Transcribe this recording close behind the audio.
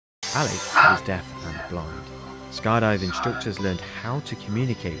Alex was deaf and blind. Skydive instructors learned how to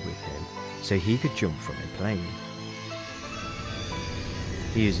communicate with him so he could jump from a plane.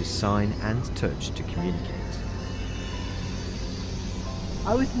 He uses sign and touch to communicate.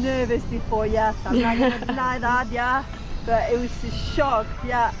 I was nervous before, yes, I'm not going to deny that, yeah, but it was a shock,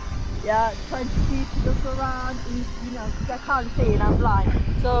 yeah, trying to see, to look around, and, you know, because I can't see and I'm blind,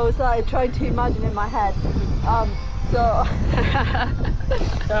 so it's like trying to imagine in my head,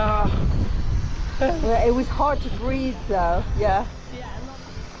 it was hard to breathe though, yeah.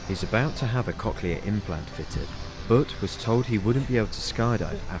 He's about to have a cochlear implant fitted, but was told he wouldn't be able to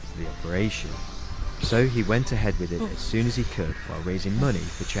skydive after the operation. So he went ahead with it as soon as he could while raising money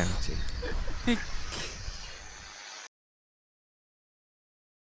for charity.